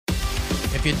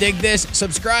If you dig this,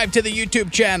 subscribe to the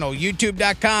YouTube channel,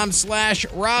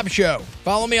 youtube.com/Rob Show.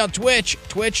 Follow me on Twitch,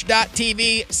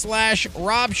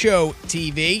 twitch.tv/Rob Show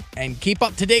TV. And keep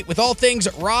up to date with all things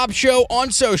Rob Show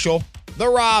on social, The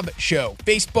Rob Show,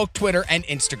 Facebook, Twitter, and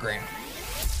Instagram.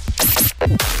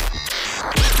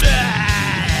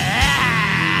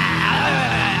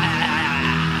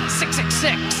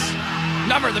 666,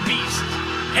 number of the beast.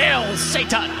 Hail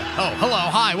Satan. Oh, hello,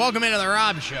 hi, welcome into The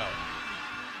Rob Show.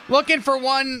 Looking for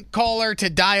one caller to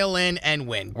dial in and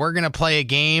win. We're going to play a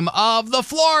game of the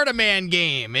Florida Man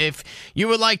game. If you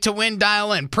would like to win,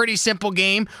 dial in. Pretty simple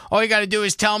game. All you got to do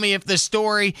is tell me if the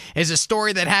story is a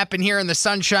story that happened here in the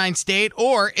Sunshine State,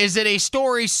 or is it a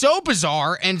story so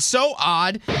bizarre and so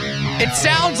odd, it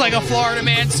sounds like a Florida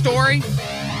Man story,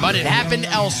 but it happened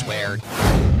elsewhere.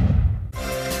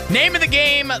 Name of the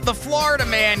game, the Florida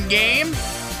Man game.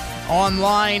 On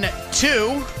line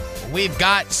 2, we've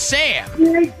got Sam.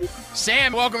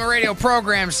 Sam, welcome to the radio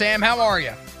program. Sam, how are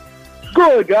you?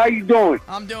 Good. How you doing?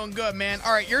 I'm doing good, man.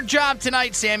 All right, your job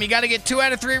tonight, Sam, you got to get 2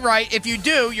 out of 3 right. If you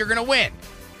do, you're going to win.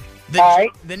 All right.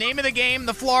 The name of the game,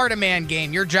 the Florida Man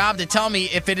game. Your job to tell me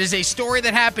if it is a story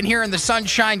that happened here in the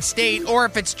Sunshine State or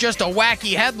if it's just a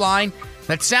wacky headline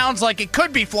that sounds like it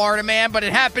could be Florida Man, but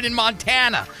it happened in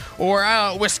Montana or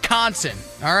Wisconsin.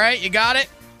 All right, you got it?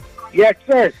 Yes,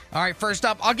 sir. All right, first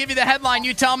up, I'll give you the headline.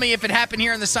 You tell me if it happened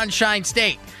here in the Sunshine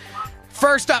State.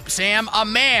 First up, Sam, a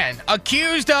man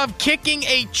accused of kicking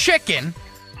a chicken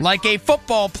like a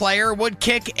football player would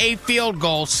kick a field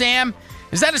goal. Sam,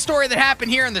 is that a story that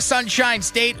happened here in the Sunshine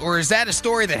State, or is that a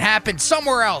story that happened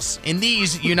somewhere else in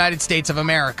these United States of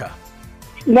America?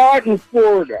 Not in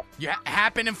Florida. Yeah,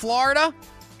 happened in Florida?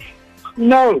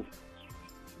 No.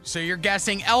 So you're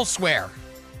guessing elsewhere.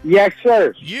 Yes,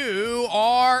 sir. You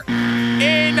are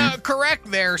incorrect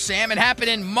there, Sam. It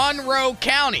happened in Monroe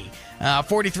County.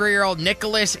 43-year-old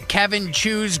Nicholas Kevin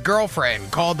Chu's girlfriend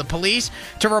called the police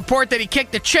to report that he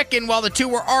kicked a chicken while the two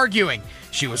were arguing.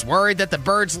 She was worried that the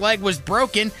bird's leg was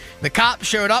broken. The cops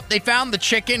showed up. They found the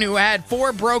chicken, who had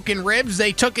 4 broken ribs.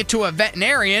 They took it to a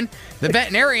veterinarian. The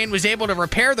veterinarian was able to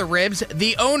repair the ribs.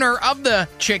 The owner of the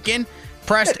chicken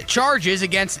pressed charges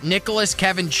against Nicholas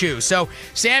Kevin Chu. So,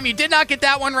 Sam, you did not get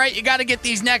that one right. You got to get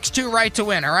these next 2 right to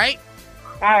win, all right?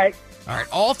 All right. All right,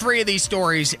 all 3 of these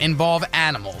stories involve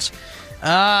animals.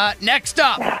 Next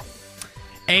up,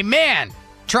 a man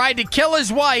tried to kill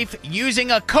his wife using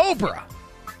a cobra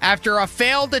after a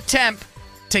failed attempt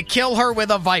to kill her with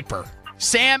a viper.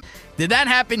 Sam, did that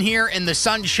happen here in the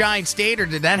Sunshine State, or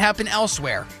did that happen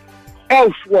elsewhere?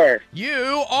 Elsewhere.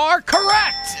 You are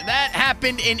correct. That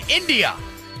happened in India.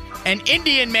 An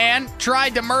Indian man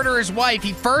tried to murder his wife.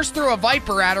 He first threw a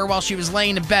viper at her while she was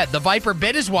laying in bed. The viper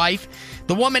bit his wife.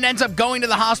 The woman ends up going to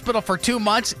the hospital for 2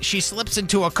 months. She slips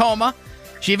into a coma.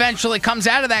 She eventually comes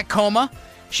out of that coma.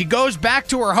 She goes back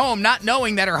to her home, not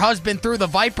knowing that her husband threw the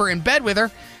viper in bed with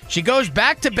her. She goes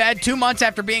back to bed 2 months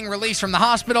after being released from the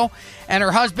hospital, and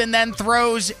her husband then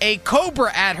throws a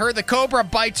cobra at her. The cobra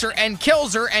bites her and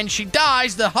kills her, and she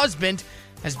dies. The husband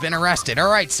has been arrested. All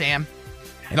right, Sam.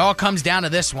 It all comes down to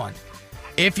this one.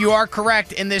 If you are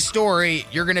correct in this story,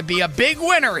 you're going to be a big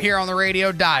winner here on the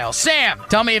radio dial. Sam,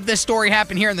 tell me if this story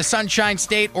happened here in the Sunshine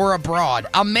State or abroad.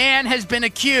 A man has been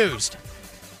accused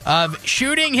of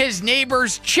shooting his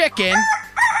neighbor's chicken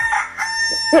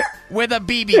with a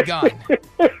BB gun.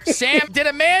 Sam, did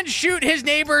a man shoot his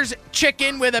neighbor's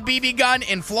chicken with a BB gun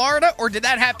in Florida, or did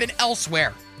that happen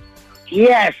elsewhere?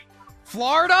 Yes.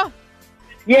 Florida?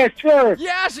 Yes, sir.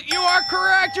 Yes, you are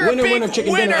correct. You're Winner, a big winner,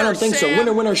 chicken winner, dinner. I don't think Sam. so.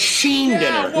 Winner, winner, sheen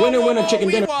dinner. Whoa, Winner, whoa, winner, whoa, chicken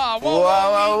dinner. Whoa,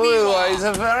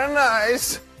 Very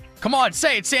nice. Come on,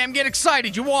 say it, Sam. Get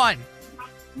excited. You won.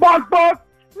 Buck, buck.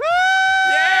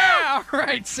 Yeah! All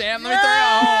right, Sam. Let me throw you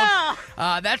a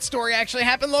hold. That story actually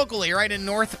happened locally, right in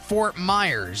North Fort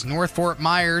Myers. North Fort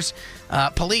Myers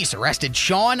police arrested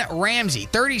Sean Ramsey,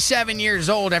 37 years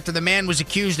old, after the man was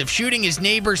accused of shooting his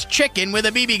neighbor's chicken with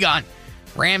a BB gun.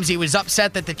 Ramsey was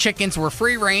upset that the chickens were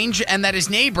free range and that his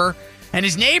neighbor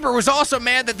was also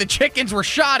mad that the chickens were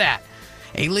shot at.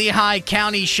 A Lehigh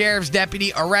County Sheriff's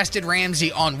deputy arrested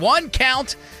Ramsey on 1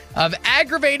 count of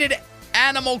aggravated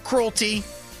animal cruelty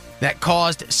that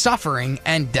caused suffering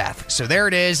and death. So there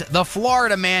it is, the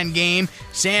Florida Man game.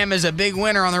 Sam is a big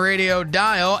winner on the radio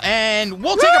dial, and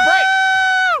we'll take a break.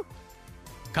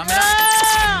 Coming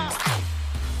up.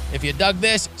 If you dug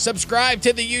this, subscribe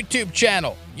to the YouTube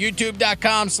channel,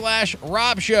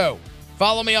 youtube.com/Rob Show.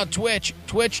 Follow me on Twitch,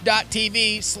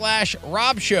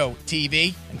 twitch.tv/Rob Show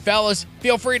TV. And fellas,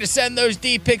 feel free to send those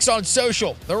D pics on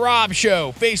social, The Rob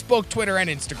Show, Facebook, Twitter, and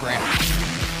Instagram.